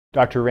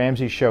Dr.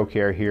 Ramsey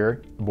Choucair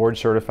here,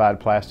 board-certified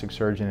plastic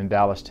surgeon in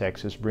Dallas,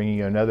 Texas, bringing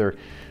you another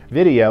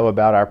video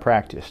about our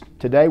practice.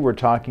 Today we're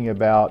talking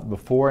about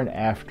before and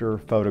after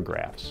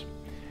photographs.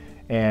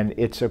 And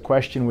it's a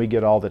question we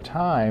get all the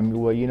time.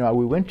 Well, you know,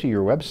 we went to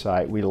your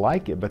website, we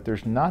like it, but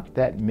there's not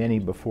that many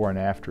before and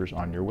afters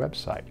on your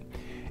website.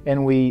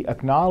 And we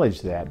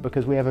acknowledge that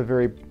because we have a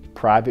very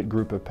private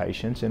group of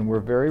patients, and we're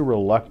very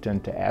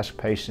reluctant to ask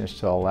patients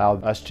to allow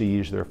us to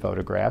use their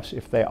photographs.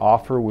 If they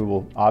offer, we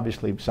will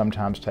obviously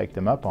sometimes take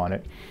them up on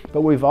it.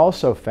 But we've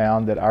also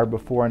found that our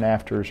before and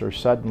afters are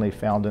suddenly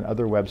found in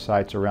other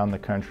websites around the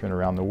country and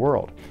around the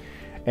world.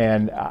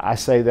 And I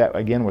say that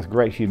again with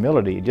great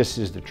humility. It just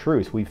is the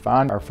truth. We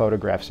find our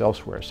photographs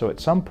elsewhere. So at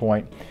some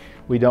point,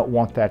 we don't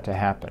want that to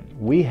happen.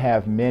 We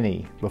have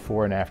many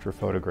before and after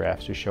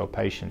photographs to show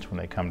patients when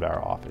they come to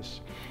our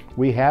office.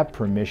 We have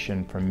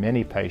permission from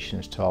many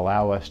patients to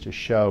allow us to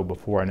show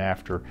before and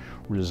after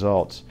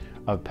results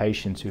of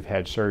patients who've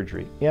had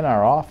surgery in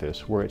our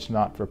office where it's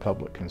not for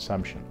public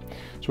consumption.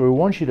 So we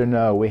want you to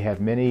know we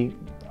have many,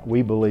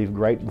 we believe,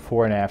 great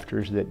before and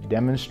afters that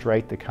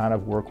demonstrate the kind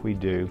of work we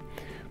do.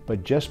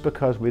 But just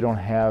because we don't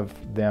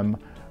have them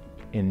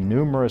in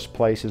numerous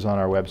places on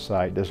our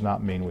website does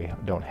not mean we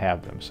don't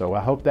have them. So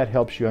I hope that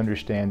helps you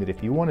understand that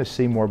if you want to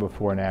see more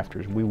before and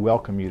afters, we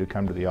welcome you to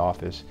come to the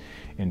office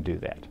and do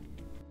that.